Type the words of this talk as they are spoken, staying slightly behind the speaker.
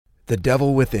The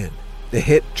Devil Within, the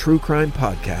hit true crime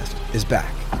podcast, is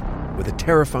back with a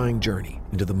terrifying journey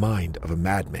into the mind of a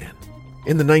madman.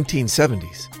 In the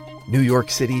 1970s, New York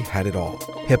City had it all: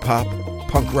 hip-hop,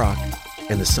 punk rock,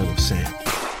 and the Son of Sam.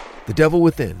 The Devil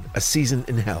Within, A Season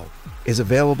in Hell, is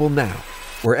available now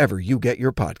wherever you get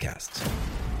your podcasts.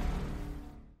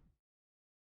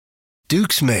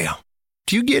 Duke's Mayo.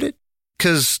 Do you get it?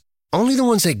 'Cause only the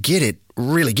ones that get it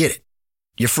really get it.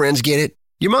 Your friends get it.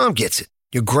 Your mom gets it.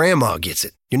 Your grandma gets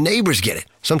it. Your neighbors get it.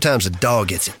 Sometimes the dog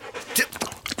gets it.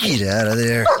 Get out of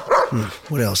there.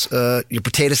 What else? Your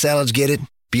potato salads get it.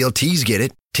 BLTs get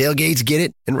it. Tailgates get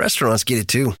it. And restaurants get it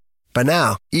too. By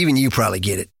now, even you probably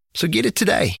get it. So get it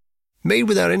today. Made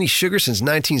without any sugar since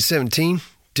 1917,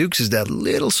 Duke's is that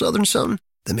little southern something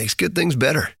that makes good things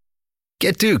better.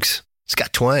 Get Duke's. It's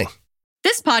got twang.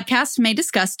 This podcast may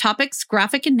discuss topics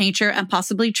graphic in nature and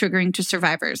possibly triggering to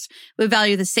survivors. We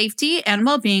value the safety and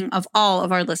well-being of all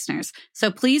of our listeners, so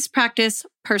please practice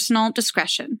personal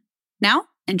discretion. Now,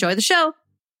 enjoy the show.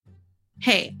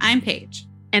 Hey, I'm Paige.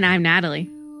 And I'm Natalie.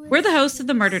 We're the hosts of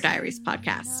the Murder Diaries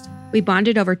podcast. We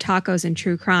bonded over tacos and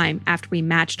true crime after we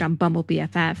matched on Bumble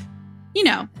BFF. You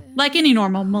know, like any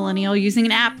normal millennial using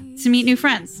an app to meet new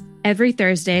friends. Every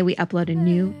Thursday, we upload a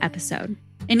new episode.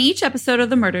 In each episode of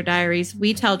the Murder Diaries,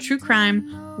 we tell true crime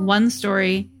one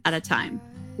story at a time.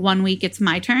 1 week it's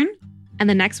my turn, And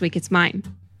the next week, it's mine.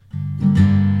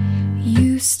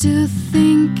 Used to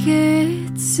think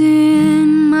it's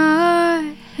in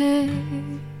my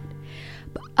head,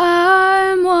 but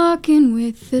I'm walking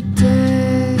with the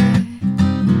dead.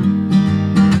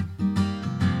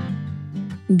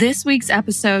 This week's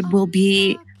episode will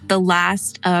be the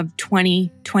last of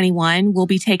 2021. We'll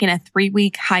be taking a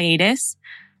 3-week hiatus,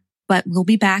 but we'll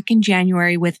be back in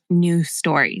January with new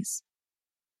stories.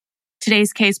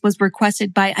 Today's case was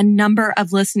requested by a number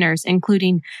of listeners,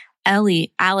 including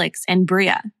Ellie, Alex, and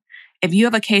Bria. If you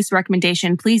have a case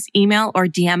recommendation, please email or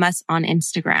DM us on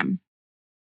Instagram.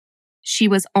 She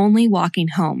was only walking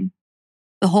home.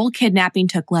 The whole kidnapping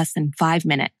took less than 5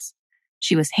 minutes.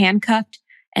 She was handcuffed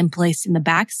and placed in the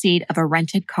back seat of a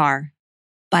rented car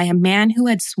by a man who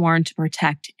had sworn to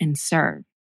protect and serve.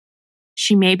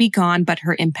 She may be gone, but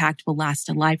her impact will last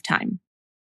a lifetime.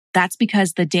 That's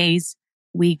because the days,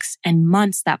 weeks, and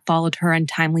months that followed her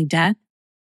untimely death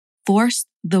forced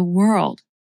the world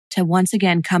to once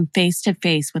again come face to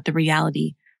face with the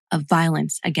reality of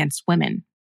violence against women.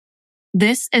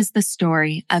 This is the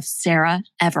story of Sarah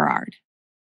Everard.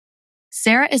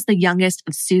 Sarah is the youngest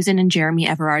of Susan and Jeremy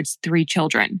Everard's 3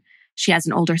 children. She has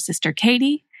an older sister,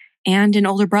 Katie, and an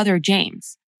older brother,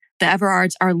 James. The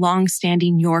Everards are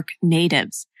long-standing York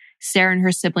natives. Sarah and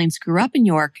her siblings grew up in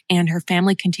York, and her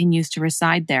family continues to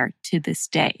reside there to this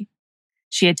day.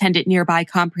 She attended nearby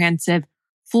comprehensive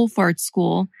Fulford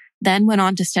School, then went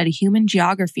on to study human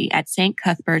geography at St.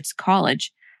 Cuthbert's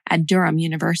College at Durham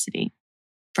University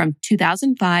from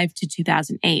 2005 to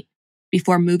 2008,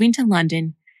 before moving to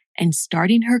London and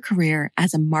starting her career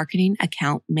as a marketing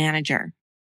account manager.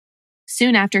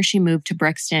 Soon after, she moved to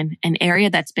Brixton, an area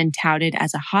that's been touted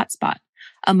as a hotspot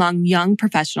among young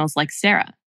professionals like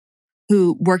Sarah,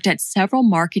 who worked at several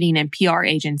marketing and PR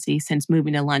agencies since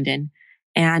moving to London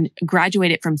and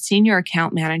graduated from senior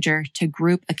account manager to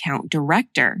group account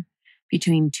director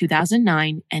between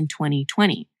 2009 and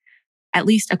 2020, at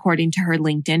least according to her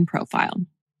LinkedIn profile.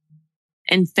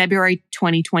 In February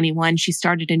 2021, she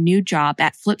started a new job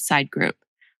at Flipside Group,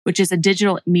 which is a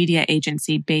digital media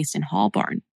agency based in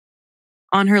Holborn.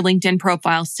 On her LinkedIn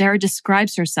profile, Sarah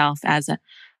describes herself as a,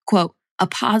 quote, a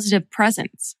positive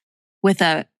presence with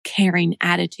a caring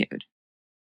attitude.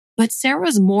 But Sarah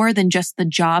was more than just the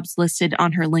jobs listed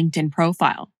on her LinkedIn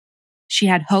profile. She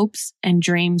had hopes and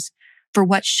dreams for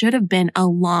what should have been a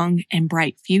long and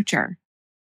bright future.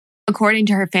 According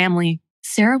to her family,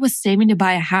 Sarah was saving to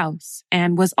buy a house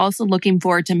and was also looking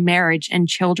forward to marriage and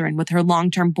children with her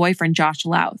long-term boyfriend, Josh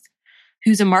Louth,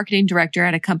 who's a marketing director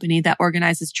at a company that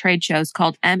organizes trade shows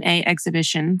called MA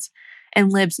Exhibitions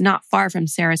and lives not far from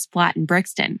Sarah's flat in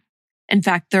Brixton. In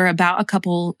fact, they're about a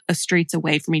couple of streets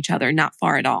away from each other, not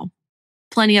far at all.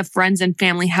 Plenty of friends and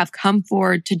family have come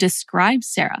forward to describe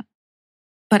Sarah,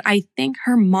 but I think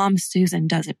her mom, Susan,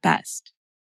 does it best.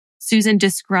 Susan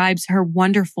describes her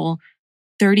wonderful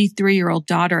 33-year-old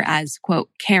daughter as, quote,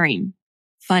 caring,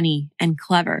 funny, and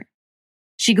clever.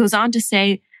 She goes on to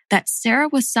say that Sarah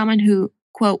was someone who,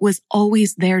 quote, was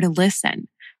always there to listen,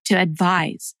 to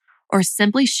advise, or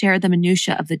simply share the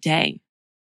minutia of the day.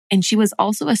 And she was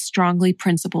also a strongly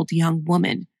principled young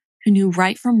woman who knew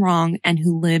right from wrong and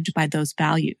who lived by those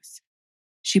values.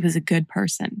 She was a good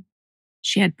person.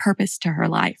 She had purpose to her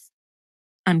life,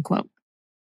 unquote.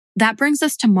 That brings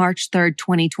us to March 3rd,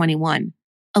 2021,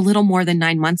 a little more than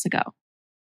 9 months ago.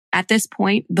 At this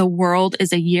point, the world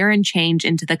is a year and change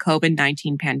into the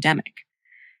COVID-19 pandemic.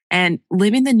 And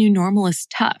living the new normal is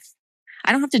tough.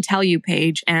 I don't have to tell you,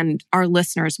 Paige, and our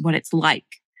listeners what it's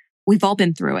like. We've all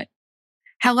been through it.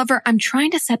 However, I'm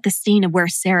trying to set the scene of where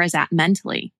Sarah's at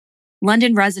mentally.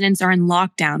 London residents are in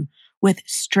lockdown with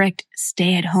strict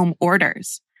stay-at-home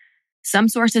orders. Some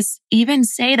sources even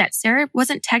say that Sarah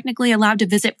wasn't technically allowed to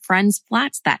visit friends'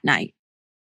 flats that night.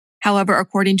 However,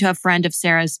 according to a friend of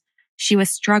Sarah's, she was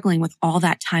struggling with all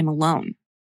that time alone.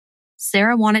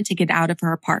 Sarah wanted to get out of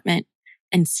her apartment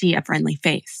and see a friendly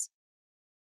face.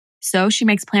 So she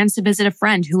makes plans to visit a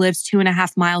friend who lives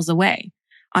 2.5 miles away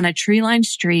on a tree-lined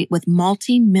street with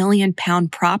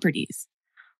multi-million-pound properties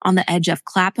on the edge of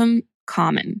Clapham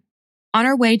Common. On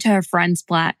her way to her friend's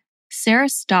flat, Sarah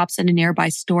stops at a nearby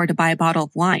store to buy a bottle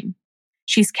of wine.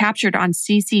 She's captured on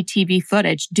CCTV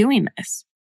footage doing this,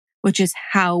 which is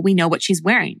how we know what she's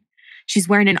wearing. She's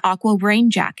wearing an aqua rain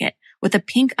jacket with a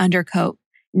pink undercoat,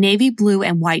 navy blue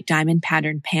and white diamond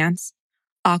patterned pants,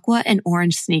 aqua and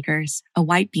orange sneakers, a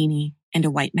white beanie, and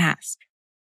a white mask.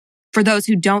 For those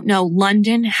who don't know,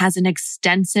 London has an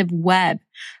extensive web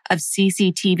of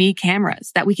CCTV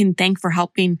cameras that we can thank for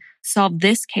helping solve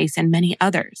this case and many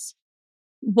others.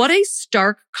 What a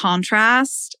stark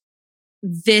contrast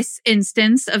this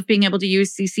instance of being able to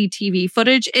use CCTV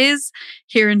footage is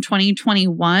here in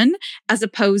 2021, as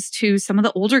opposed to some of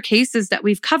the older cases that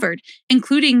we've covered,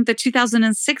 including the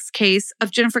 2006 case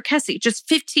of Jennifer Kesse. Just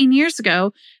 15 years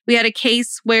ago, we had a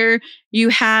case where you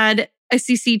had a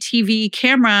CCTV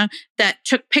camera that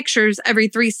took pictures every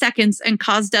 3 seconds and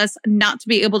caused us not to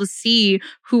be able to see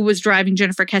who was driving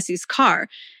Jennifer Kesse's car.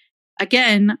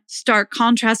 Again, stark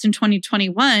contrast in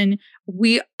 2021,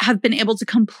 we have been able to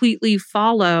completely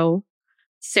follow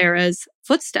Sarah's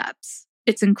footsteps.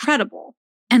 It's incredible.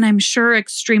 And I'm sure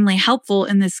extremely helpful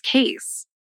in this case.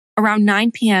 Around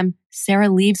 9 p.m., Sarah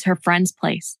leaves her friend's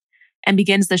place and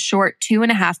begins the short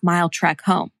 2.5-mile trek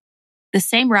home, the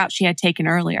same route she had taken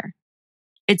earlier.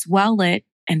 It's well lit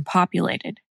and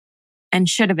populated and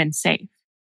should have been safe.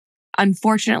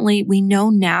 Unfortunately, we know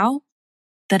now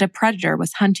that a predator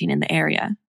was hunting in the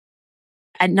area.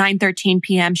 At 9:13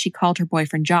 p.m., she called her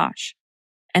boyfriend Josh,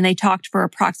 and they talked for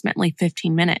approximately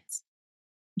 15 minutes.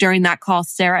 During that call,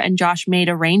 Sarah and Josh made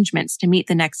arrangements to meet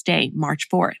the next day, March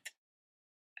 4th.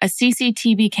 A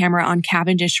CCTV camera on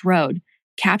Cavendish Road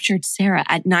captured Sarah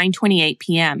at 9:28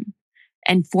 p.m.,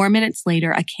 and 4 minutes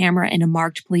later, a camera in a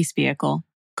marked police vehicle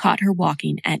caught her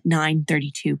walking at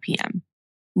 9:32 p.m.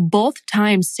 Both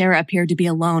times, Sarah appeared to be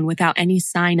alone without any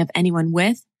sign of anyone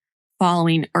with,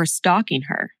 following, or stalking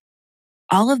her.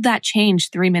 All of that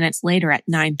changed 3 minutes later at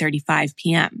 9:35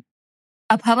 p.m.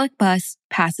 A public bus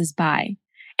passes by,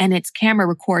 and its camera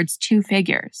records 2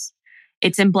 figures.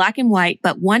 It's in black and white,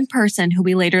 but one person who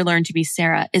we later learned to be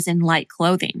Sarah is in light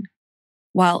clothing,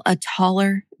 while a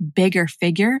taller, bigger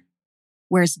figure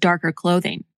wears darker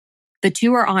clothing. The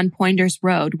two are on Pointers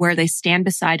Road, where they stand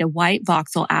beside a white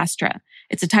Vauxhall Astra.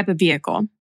 It's a type of vehicle.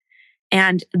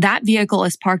 And that vehicle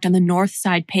is parked on the north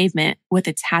side pavement with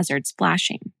its hazards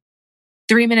flashing.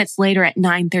 3 minutes later at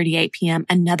 9:38 p.m.,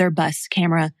 another bus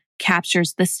camera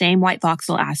captures the same white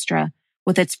Vauxhall Astra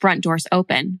with its front doors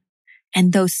open,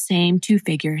 and those same 2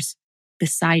 figures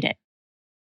beside it.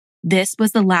 This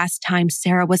was the last time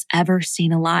Sarah was ever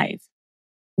seen alive.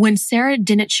 When Sarah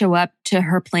didn't show up to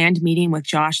her planned meeting with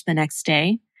Josh the next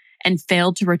day and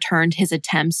failed to return his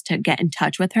attempts to get in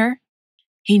touch with her,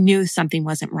 he knew something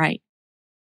wasn't right.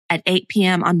 At 8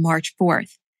 p.m. on March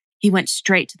 4th, he went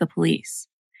straight to the police.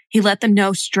 He let them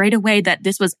know straight away that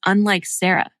this was unlike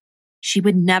Sarah. She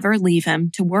would never leave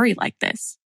him to worry like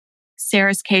this.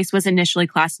 Sarah's case was initially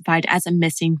classified as a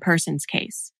missing persons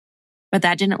case, but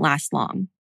that didn't last long.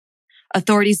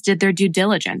 Authorities did their due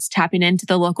diligence, tapping into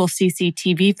the local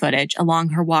CCTV footage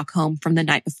along her walk home from the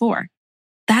night before.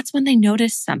 That's when they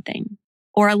noticed something,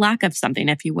 or a lack of something,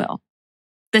 if you will.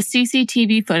 The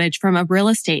CCTV footage from a real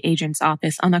estate agent's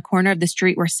office on the corner of the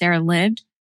street where Sarah lived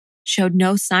showed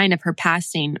no sign of her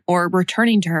passing or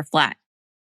returning to her flat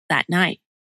that night.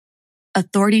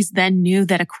 Authorities then knew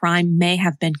that a crime may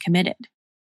have been committed.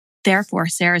 Therefore,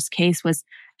 Sarah's case was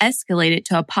escalated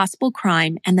to a possible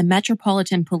crime, and the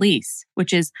Metropolitan Police,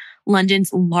 which is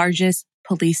London's largest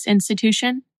police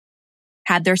institution,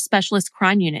 had their specialist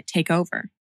crime unit take over.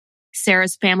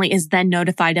 Sarah's family is then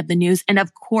notified of the news, and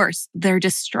of course, they're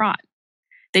distraught.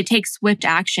 They take swift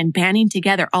action, banding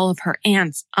together all of her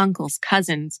aunts, uncles,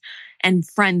 cousins, and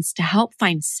friends to help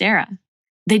find Sarah.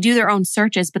 They do their own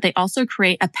searches, but they also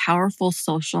create a powerful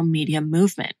social media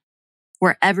movement.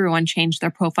 where everyone changed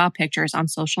their profile pictures on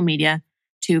social media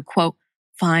to, quote,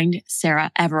 find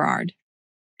Sarah Everard.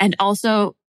 And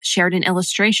also shared an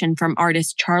illustration from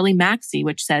artist Charlie Maxey,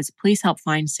 which says, please help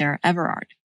find Sarah Everard.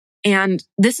 And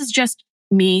this is just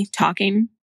me talking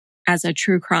as a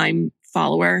true crime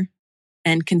follower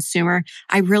and consumer.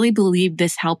 I really believe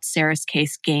this helped Sarah's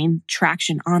case gain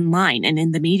traction online and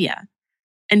in the media.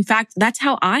 In fact, that's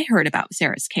how I heard about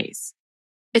Sarah's case.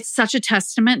 It's such a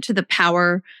testament to the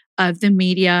power of the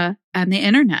media and the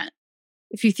internet.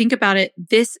 If you think about it,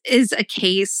 this is a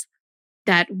case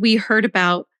that we heard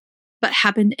about, but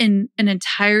happened in an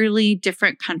entirely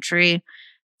different country,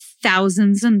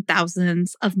 thousands and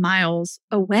thousands of miles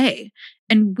away.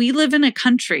 And we live in a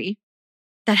country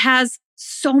that has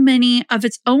so many of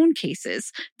its own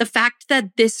cases. The fact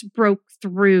that this broke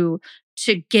through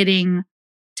to getting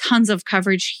tons of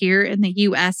coverage here in the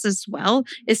US as well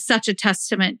is such a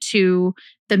testament to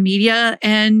the media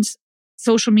and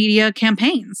social media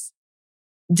campaigns.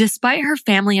 Despite her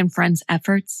family and friends'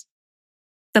 efforts,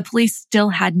 the police still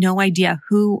had no idea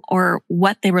who or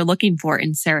what they were looking for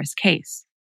in Sarah's case.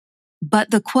 But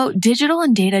the, quote, digital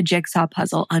and data jigsaw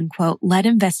puzzle, unquote, led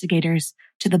investigators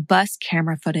to the bus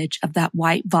camera footage of that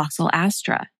white Vauxhall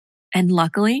Astra. And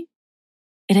luckily,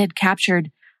 it had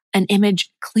captured an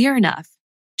image clear enough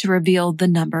to reveal the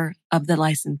number of the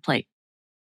license plate.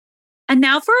 And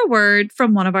now for a word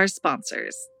from one of our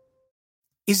sponsors.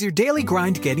 Is your daily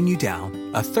grind getting you down?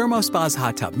 A ThermoSpa's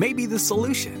hot tub may be the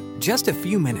solution. Just a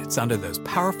few minutes under those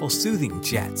powerful soothing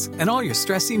jets, and all your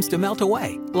stress seems to melt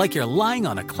away, like you're lying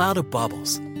on a cloud of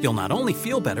bubbles. You'll not only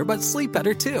feel better, but sleep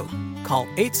better too. Call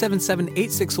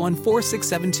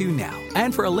 877-861-4672 now,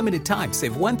 and for a limited time,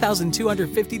 save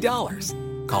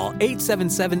 $1,250. Call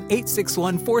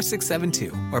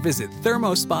 877-861-4672 or visit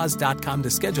thermospas.com to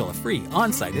schedule a free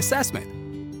on-site assessment.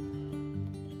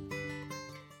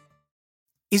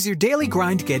 Is your daily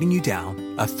grind getting you down?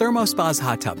 A ThermoSpa's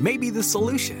hot tub may be the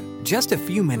solution. Just a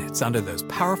few minutes under those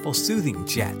powerful soothing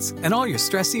jets, and all your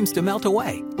stress seems to melt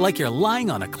away, like you're lying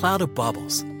on a cloud of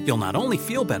bubbles. You'll not only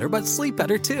feel better, but sleep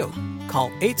better too. Call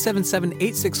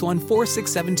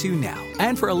 877-861-4672 now,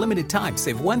 and for a limited time,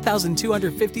 save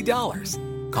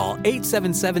 $1,250. Call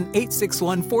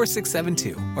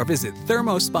 877-861-4672 or visit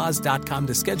thermospas.com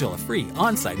to schedule a free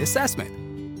on-site assessment.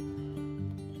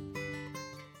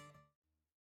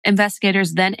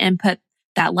 Investigators then input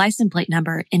that license plate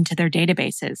number into their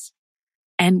databases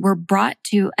and were brought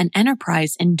to an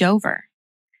enterprise in Dover.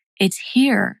 It's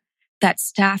here that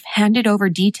staff handed over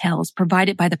details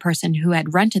provided by the person who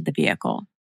had rented the vehicle,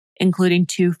 including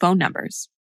 2 phone numbers.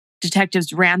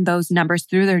 Detectives ran those numbers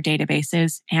through their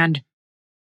databases and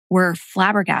were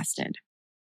flabbergasted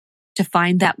to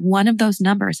find that one of those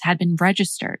numbers had been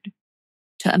registered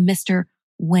to a Mr.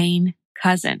 Wayne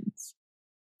Cousins,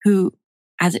 who,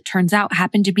 as it turns out,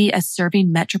 happened to be a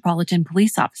serving Metropolitan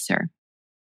Police officer.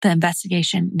 The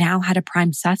investigation now had a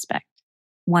prime suspect,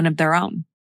 one of their own.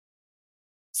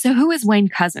 So who is Wayne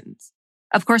Cousins?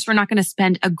 Of course, we're not going to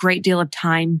spend a great deal of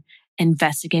time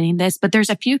investigating this, but there's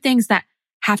a few things that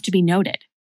have to be noted.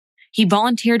 He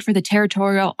volunteered for the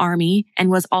Territorial Army and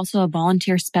was also a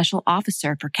volunteer special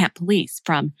officer for Kent Police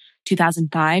from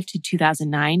 2005 to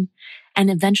 2009,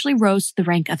 and eventually rose to the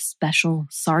rank of Special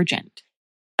Sergeant.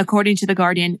 According to The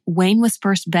Guardian, Wayne was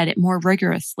first vetted more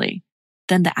rigorously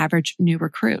than the average new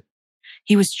recruit.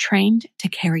 He was trained to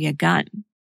carry a gun.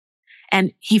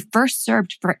 And he first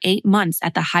served for 8 months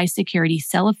at the high-security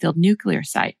Sellafield nuclear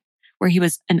site, where he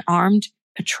was an armed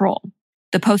patrol.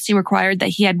 The posting required that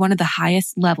he had one of the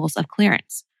highest levels of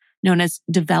clearance, known as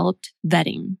developed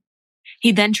vetting.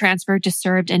 He then transferred to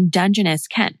serve in Dungeness,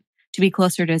 Kent, to be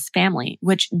closer to his family,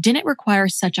 which didn't require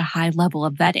such a high level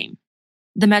of vetting.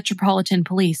 The Metropolitan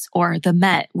Police, or the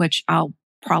Met, which I'll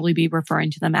probably be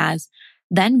referring to them as,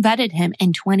 then vetted him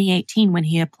in 2018 when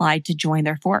he applied to join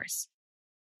their force.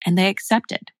 And they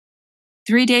accepted.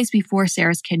 3 days before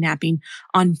Sarah's kidnapping,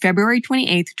 on February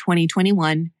 28,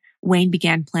 2021, Wayne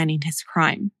began planning his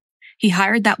crime. He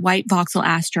hired that white Vauxhall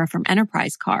Astra from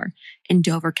Enterprise Car in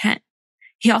Dover, Kent.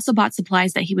 He also bought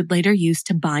supplies that he would later use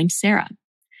to bind Sarah,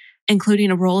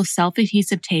 including a roll of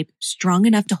self-adhesive tape strong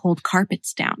enough to hold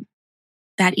carpets down.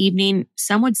 That evening,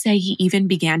 some would say he even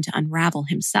began to unravel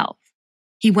himself.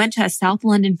 He went to a South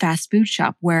London fast food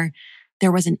shop where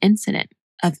there was an incident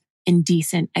of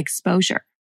indecent exposure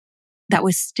that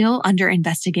was still under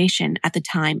investigation at the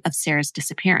time of Sarah's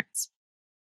disappearance.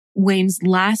 Wayne's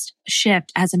last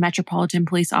shift as a Metropolitan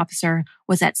Police officer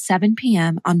was at 7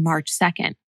 p.m. on March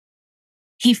 2nd.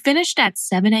 He finished at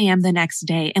 7 a.m. the next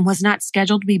day and was not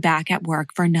scheduled to be back at work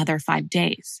for another 5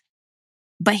 days.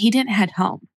 But he didn't head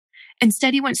home.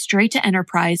 Instead, he went straight to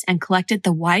Enterprise and collected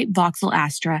the white Vauxhall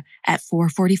Astra at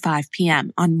 4:45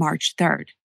 p.m. on March 3rd.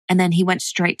 And then he went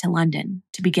straight to London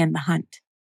to begin the hunt.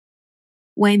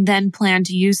 Wayne then planned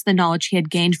to use the knowledge he had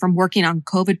gained from working on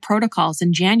COVID protocols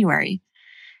in January,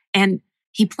 and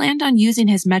he planned on using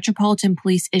his Metropolitan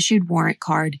Police issued warrant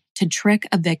card to trick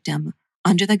a victim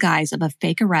under the guise of a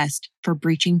fake arrest for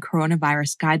breaching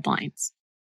coronavirus guidelines.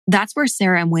 That's where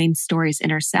Sarah and Wayne's stories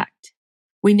intersect.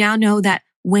 We now know that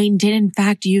Wayne did in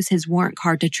fact use his warrant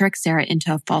card to trick Sarah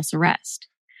into a false arrest.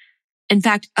 In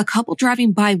fact, a couple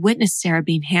driving by witnessed Sarah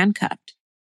being handcuffed,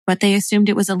 but they assumed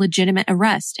it was a legitimate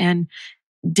arrest and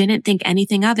didn't think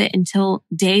anything of it until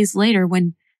days later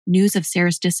when news of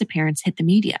Sarah's disappearance hit the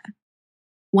media.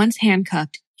 Once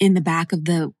handcuffed in the back of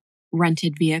the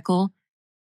rented vehicle,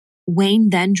 Wayne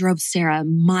then drove Sarah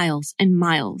miles and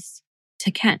miles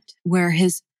to Kent, where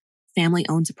his family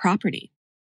owns a property.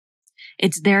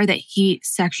 It's there that he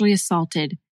sexually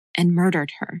assaulted and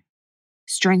murdered her,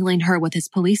 strangling her with his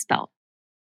police belt.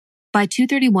 By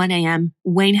 2:31 a.m.,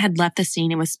 Wayne had left the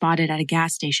scene and was spotted at a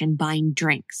gas station buying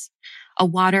drinks, a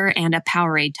water and a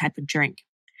Powerade type of drink.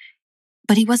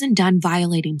 But he wasn't done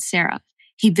violating Sarah.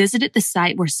 He visited the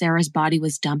site where Sarah's body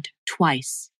was dumped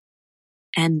twice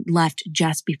and left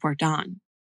just before dawn.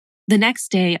 The next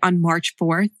day, on March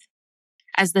 4th,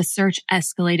 as the search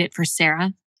escalated for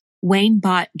Sarah, Wayne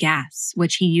bought gas,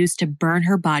 which he used to burn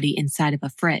her body inside of a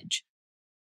fridge.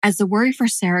 As the worry for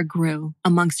Sarah grew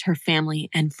amongst her family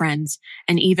and friends,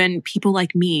 and even people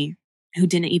like me who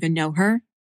didn't even know her,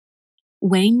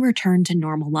 Wayne returned to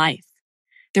normal life.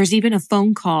 There's even a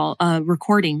phone call, a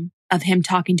recording of him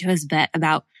talking to his vet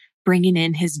about bringing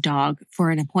in his dog for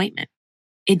an appointment.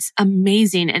 It's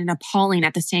amazing and appalling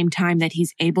at the same time that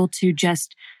he's able to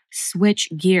just switch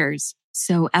gears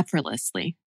so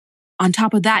effortlessly. On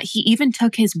top of that, he even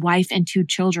took his wife and 2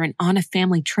 children on a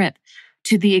family trip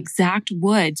to the exact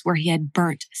woods where he had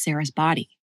burnt Sarah's body.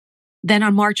 Then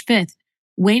on March 5th,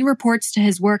 Wayne reports to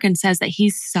his work and says that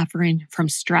he's suffering from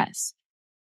stress,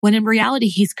 when in reality,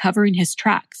 he's covering his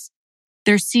tracks.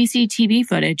 There's CCTV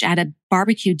footage at a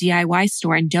barbecue DIY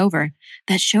store in Dover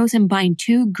that shows him buying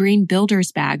 2 green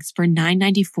builder's bags for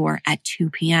 $9.94 at 2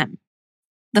 p.m.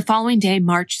 The following day,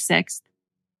 March 6th,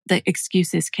 the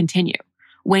excuses continue.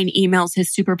 Wayne emails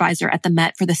his supervisor at the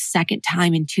Met for the second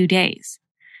time in 2 days,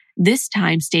 this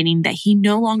time stating that he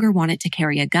no longer wanted to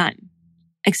carry a gun.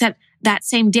 Except that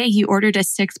same day, he ordered a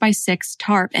 6x6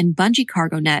 tarp and bungee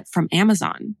cargo net from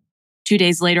Amazon. 2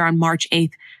 days later, on March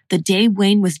 8th, the day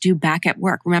Wayne was due back at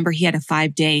work, remember he had a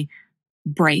 5-day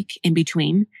break in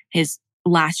between his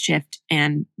last shift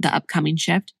and the upcoming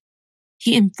shift,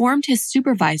 he informed his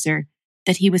supervisor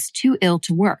that he was too ill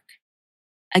to work.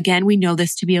 Again, we know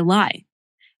this to be a lie.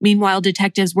 Meanwhile,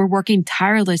 detectives were working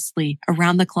tirelessly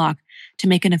around the clock to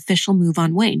make an official move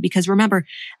on Wayne because remember,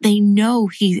 they know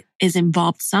he is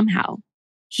involved somehow.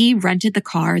 He rented the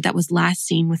car that was last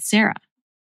seen with Sarah.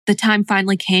 The time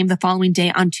finally came the following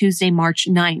day on Tuesday, March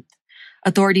 9th.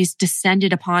 Authorities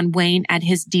descended upon Wayne at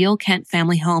his Deal Kent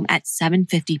family home at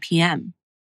 7:50 p.m.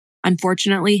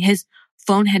 Unfortunately, his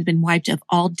phone had been wiped of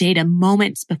all data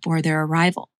moments before their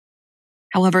arrival.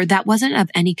 However, that wasn't of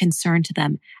any concern to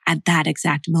them at that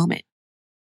exact moment.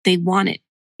 They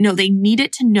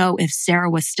needed to know if Sarah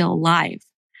was still alive.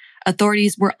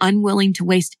 Authorities were unwilling to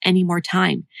waste any more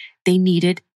time. They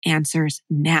needed answers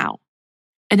now.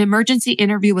 An emergency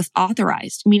interview was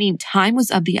authorized, meaning time was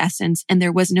of the essence and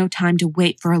there was no time to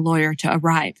wait for a lawyer to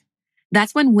arrive.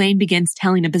 That's when Wayne begins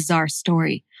telling a bizarre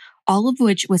story, all of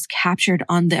which was captured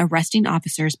on the arresting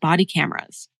officer's body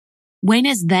cameras. Wayne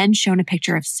is then shown a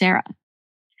picture of Sarah,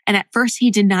 and at first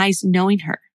he denies knowing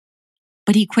her,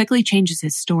 but he quickly changes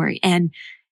his story and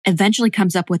eventually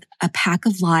comes up with a pack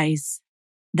of lies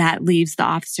that leaves the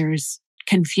officers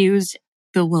confused,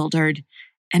 bewildered,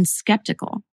 and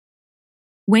skeptical.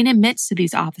 Wayne admits to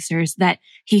these officers that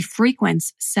he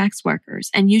frequents sex workers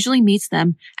and usually meets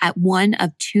them at one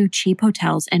of 2 cheap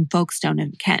hotels in Folkestone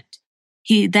and Kent.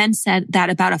 He then said that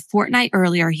about a fortnight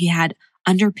earlier, he had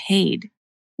underpaid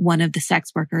one of the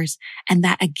sex workers and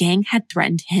that a gang had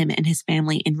threatened him and his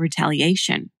family in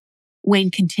retaliation.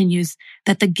 Wayne continues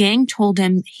that the gang told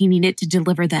him he needed to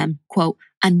deliver them, quote,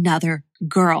 another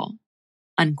girl,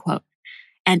 unquote.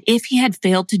 And if he had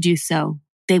failed to do so,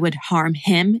 they would harm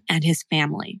him and his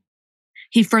family.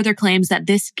 He further claims that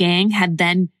this gang had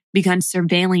then begun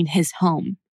surveilling his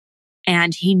home,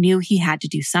 and he knew he had to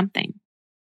do something.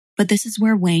 But this is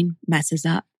where Wayne messes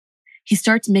up. He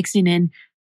starts mixing in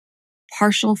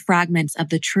partial fragments of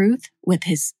the truth with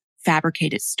his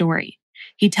fabricated story.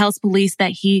 He tells police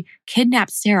that he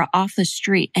kidnapped Sarah off the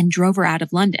street and drove her out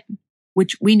of London,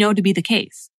 which we know to be the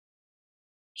case.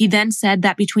 He then said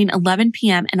that between 11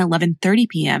 p.m. and 11:30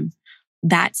 p.m.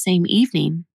 that same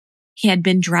evening, he had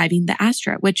been driving the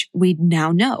Astra, which we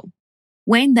now know.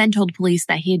 Wayne then told police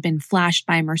that he had been flashed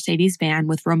by a Mercedes van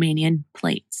with Romanian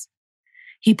plates.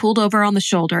 He pulled over on the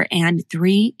shoulder and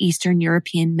 3 Eastern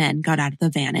European men got out of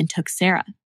the van and took Sarah.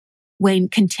 Wayne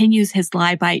continues his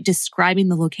lie by describing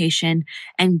the location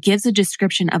and gives a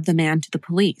description of the man to the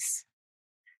police.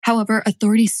 However,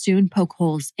 authorities soon poke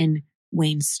holes in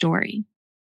Wayne's story.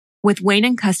 With Wayne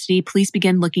in custody, police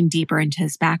begin looking deeper into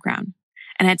his background.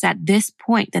 And it's at this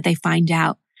point that they find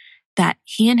out that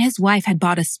he and his wife had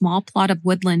bought a small plot of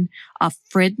woodland off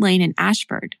Frid Lane in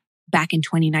Ashford back in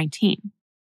 2019.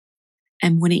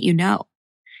 And wouldn't you know,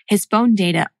 his phone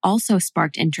data also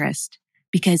sparked interest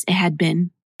because it had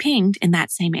been pinged in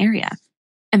that same area.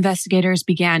 Investigators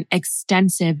began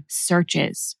extensive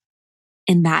searches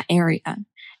in that area.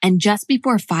 And just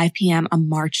before 5 p.m. on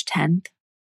March 10th,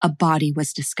 a body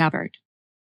was discovered.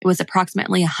 It was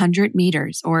approximately 100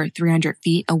 meters or 300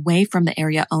 feet away from the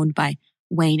area owned by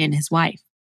Wayne and his wife.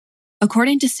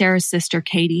 According to Sarah's sister,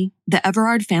 Katie, the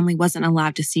Everard family wasn't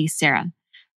allowed to see Sarah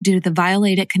due to the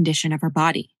violated condition of her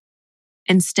body.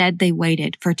 Instead, they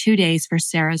waited for 2 days for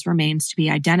Sarah's remains to be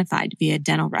identified via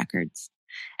dental records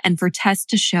and for tests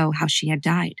to show how she had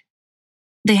died.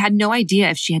 They had no idea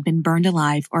if she had been burned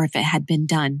alive or if it had been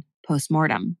done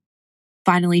post-mortem.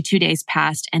 Finally, 2 days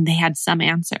passed and they had some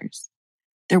answers.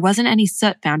 There wasn't any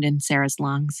soot found in Sarah's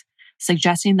lungs,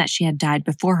 suggesting that she had died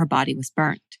before her body was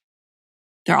burnt.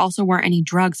 There also weren't any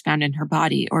drugs found in her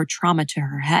body or trauma to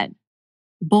her head,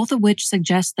 both of which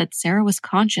suggest that Sarah was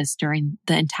conscious during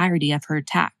the entirety of her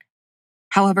attack.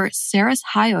 However, Sarah's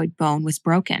hyoid bone was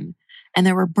broken, and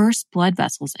there were burst blood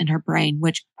vessels in her brain,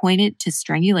 which pointed to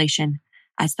strangulation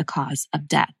as the cause of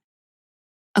death.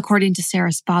 According to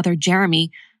Sarah's father,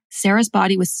 Jeremy, Sarah's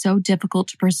body was so difficult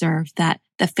to preserve that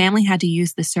the family had to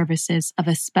use the services of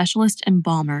a specialist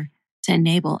embalmer to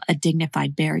enable a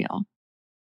dignified burial.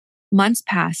 Months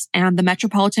passed, and the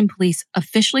Metropolitan Police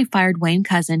officially fired Wayne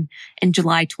Cousin in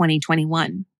July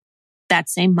 2021. That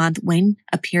same month, Wayne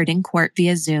appeared in court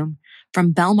via Zoom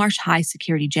from Belmarsh High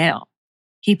Security Jail.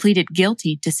 He pleaded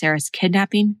guilty to Sarah's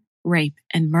kidnapping, rape,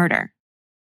 and murder.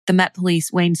 The Met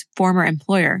Police, Wayne's former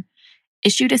employer,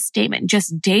 issued a statement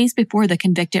just days before the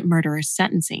convicted murderer's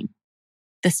sentencing.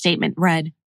 The statement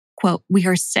read, quote, "We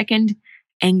are sickened,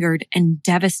 angered, and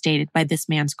devastated by this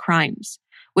man's crimes,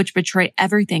 which betray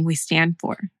everything we stand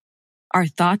for. Our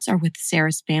thoughts are with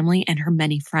Sarah's family and her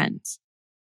many friends.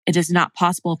 It is not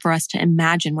possible for us to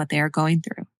imagine what they are going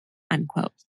through,"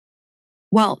 unquote.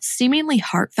 While seemingly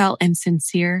heartfelt and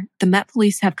sincere, the Met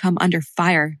Police have come under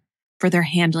fire for their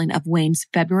handling of Wayne's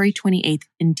February 28th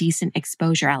indecent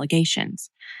exposure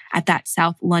allegations at that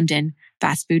South London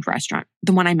fast food restaurant,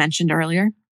 the one I mentioned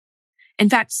earlier. In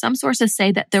fact, some sources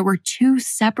say that there were 2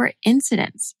 separate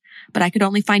incidents, but I could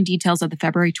only find details of the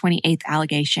February 28th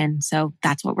allegation, so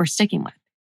that's what we're sticking with.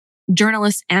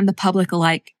 Journalists and the public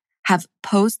alike have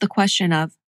posed the question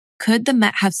of, could the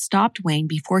Met have stopped Wayne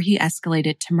before he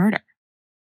escalated to murder?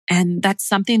 And that's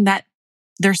something that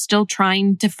they're still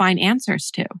trying to find answers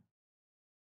to.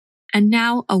 And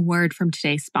now a word from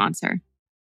today's sponsor.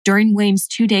 During Wayne's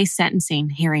 2-day sentencing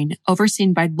hearing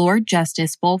overseen by Lord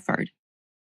Justice Fulford,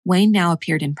 Wayne now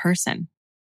appeared in person.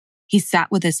 He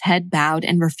sat with his head bowed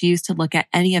and refused to look at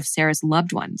any of Sarah's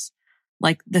loved ones,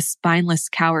 like the spineless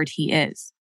coward he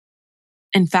is.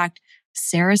 In fact,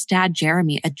 Sarah's dad,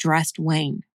 Jeremy, addressed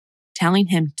Wayne, telling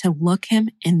him to look him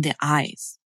in the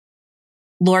eyes.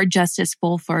 Lord Justice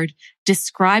Fulford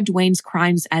described Wayne's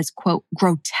crimes as, quote,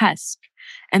 grotesque,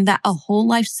 and that a whole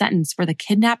life sentence for the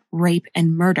kidnap, rape,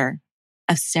 and murder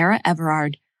of Sarah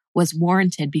Everard was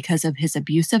warranted because of his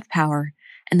abuse of power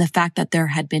and the fact that there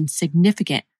had been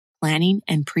significant planning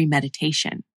and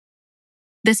premeditation.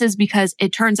 This is because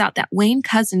it turns out that Wayne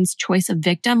Cousin's choice of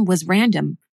victim was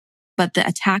random, but the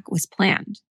attack was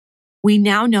planned. We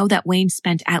now know that Wayne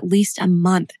spent at least a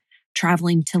month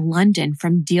traveling to London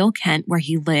from Deal, Kent, where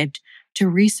he lived, to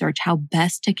research how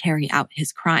best to carry out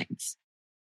his crimes.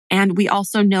 And we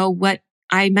also know what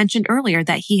I mentioned earlier,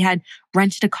 that he had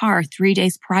rented a car 3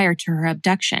 days prior to her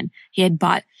abduction. He had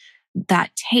bought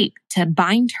that tape to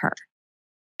bind her.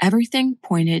 Everything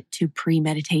pointed to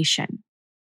premeditation.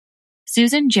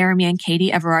 Susan, Jeremy, and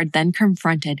Katie Everard then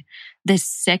confronted this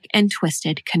sick and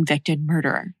twisted convicted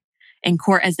murderer in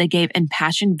court as they gave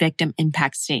impassioned victim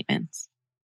impact statements.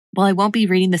 While I won't be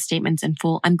reading the statements in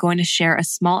full, I'm going to share a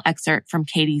small excerpt from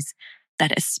Katie's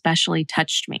that especially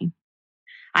touched me.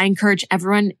 I encourage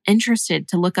everyone interested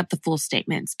to look up the full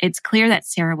statements. It's clear that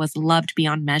Sarah was loved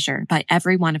beyond measure by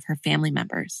every one of her family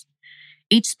members.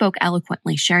 Each spoke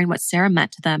eloquently, sharing what Sarah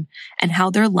meant to them and how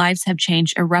their lives have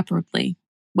changed irreparably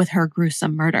with her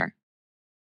gruesome murder.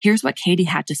 Here's what Katie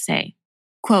had to say.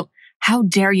 Quote, "How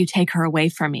dare you take her away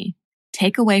from me?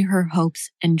 Take away her hopes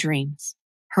and dreams,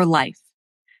 her life.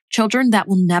 Children that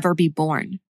will never be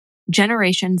born.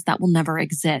 Generations that will never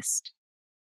exist.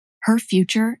 Her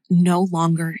future no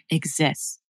longer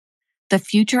exists. The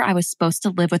future I was supposed to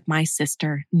live with my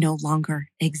sister no longer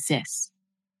exists.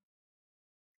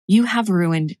 You have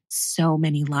ruined so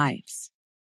many lives."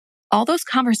 All those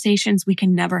conversations we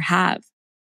can never have.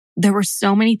 There were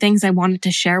so many things I wanted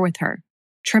to share with her.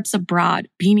 Trips abroad,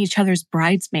 being each other's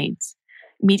bridesmaids,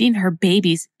 meeting her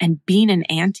babies and being an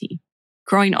auntie,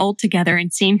 growing old together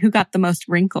and seeing who got the most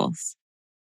wrinkles.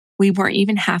 We weren't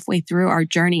even halfway through our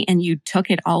journey and you took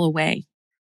it all away.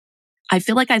 I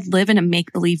feel like I live in a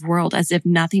make-believe world as if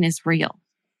nothing is real.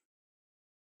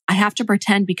 I have to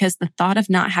pretend because the thought of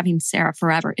not having Sarah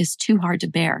forever is too hard to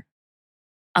bear.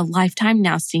 A lifetime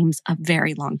now seems a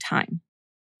very long time.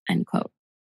 End quote.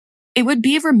 It would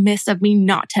be remiss of me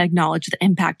not to acknowledge the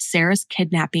impact Sarah's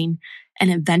kidnapping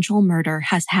and eventual murder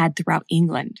has had throughout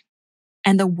England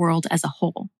and the world as a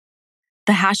whole.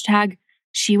 The hashtag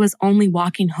 "she was only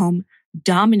walking home"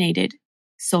 dominated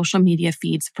social media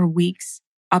feeds for weeks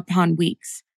upon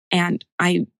weeks. And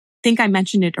I think I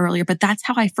mentioned it earlier, but that's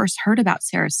how I first heard about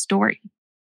Sarah's story.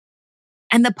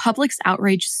 And the public's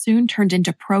outrage soon turned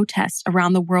into protests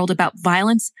around the world about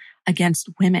violence against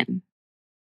women.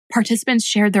 Participants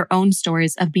shared their own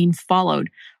stories of being followed,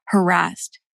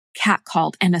 harassed,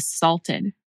 catcalled, and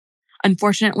assaulted.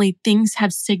 Unfortunately, things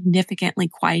have significantly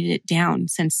quieted down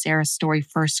since Sarah's story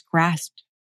first grasped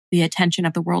the attention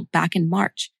of the world back in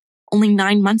March, only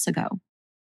 9 months ago.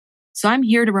 So I'm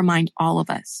here to remind all of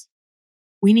us,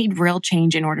 we need real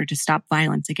change in order to stop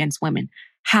violence against women,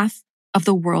 half of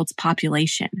the world's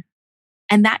population.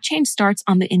 And that change starts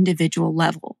on the individual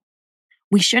level.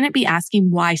 We shouldn't be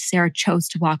asking why Sarah chose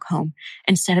to walk home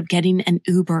instead of getting an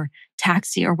Uber,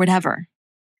 taxi, or whatever.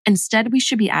 Instead, we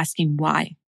should be asking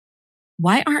why.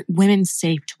 Why aren't women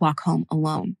safe to walk home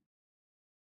alone?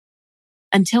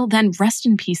 Until then, rest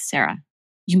in peace, Sarah.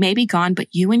 You may be gone, but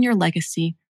you and your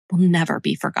legacy will never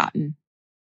be forgotten.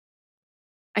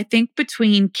 I think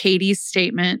between Katie's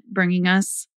statement bringing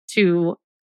us to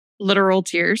literal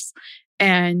tears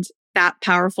and that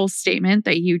powerful statement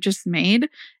that you just made,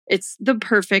 it's the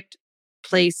perfect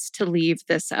place to leave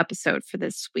this episode for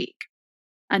this week.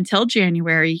 Until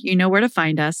January, you know where to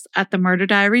find us at the Murder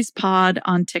Diaries Pod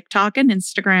on TikTok and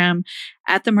Instagram,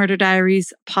 at the Murder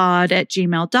Diaries Pod at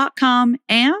gmail.com,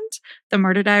 and the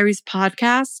Murder Diaries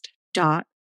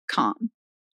Podcast.com.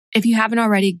 If you haven't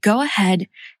already, go ahead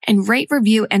and rate,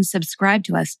 review, and subscribe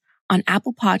to us on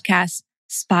Apple Podcasts,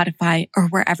 Spotify, or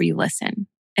wherever you listen.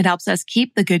 It helps us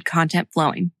keep the good content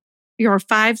flowing. Your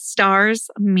 5 stars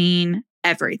mean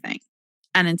everything.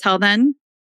 And until then,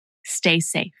 stay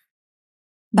safe.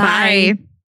 Bye.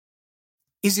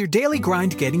 Is your daily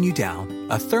grind getting you down?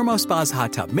 A ThermoSpa's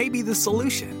hot tub may be the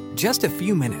solution. Just a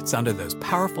few minutes under those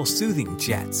powerful soothing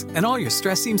jets, and all your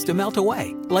stress seems to melt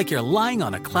away, like you're lying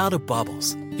on a cloud of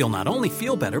bubbles. You'll not only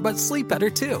feel better, but sleep better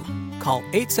too. Call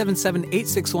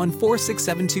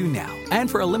 877-861-4672 now. And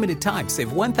for a limited time,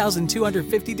 save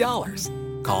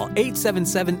 $1,250. Call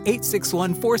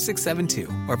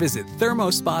 877-861-4672 or visit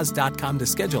thermospas.com to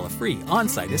schedule a free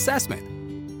on-site assessment.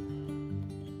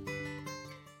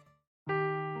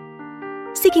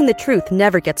 Seeking the truth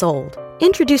never gets old.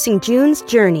 Introducing June's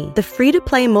Journey, the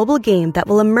free-to-play mobile game that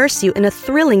will immerse you in a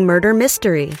thrilling murder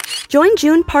mystery. Join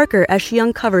June Parker as she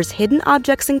uncovers hidden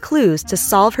objects and clues to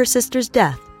solve her sister's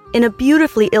death in a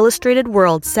beautifully illustrated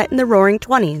world set in the Roaring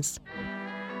 '20s.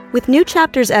 With new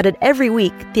chapters added every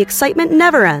week, the excitement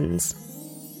never ends.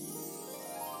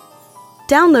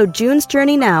 Download June's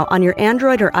Journey now on your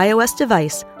Android or iOS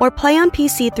device or play on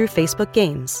PC through Facebook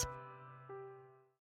Games.